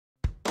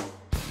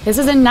This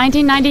is a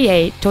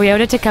 1998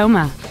 Toyota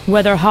Tacoma.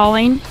 Whether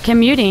hauling,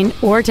 commuting,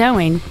 or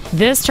towing,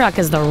 this truck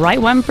is the right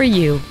one for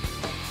you.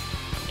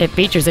 It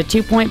features a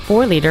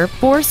 2.4-liter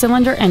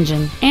four-cylinder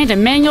engine and a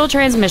manual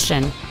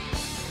transmission.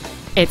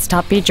 Its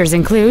top features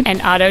include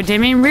an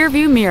auto-dimming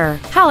rearview mirror,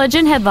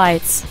 halogen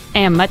headlights,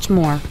 and much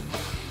more.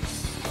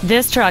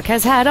 This truck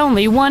has had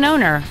only one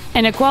owner,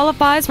 and it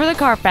qualifies for the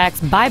Carfax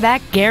buyback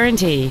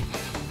guarantee.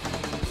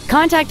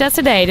 Contact us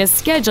today to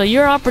schedule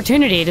your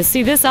opportunity to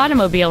see this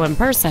automobile in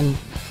person.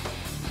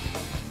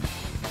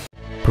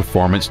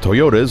 Performance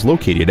Toyota is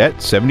located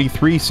at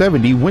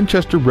 7370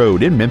 Winchester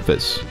Road in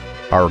Memphis.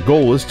 Our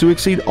goal is to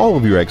exceed all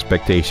of your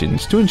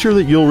expectations to ensure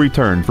that you'll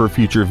return for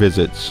future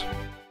visits.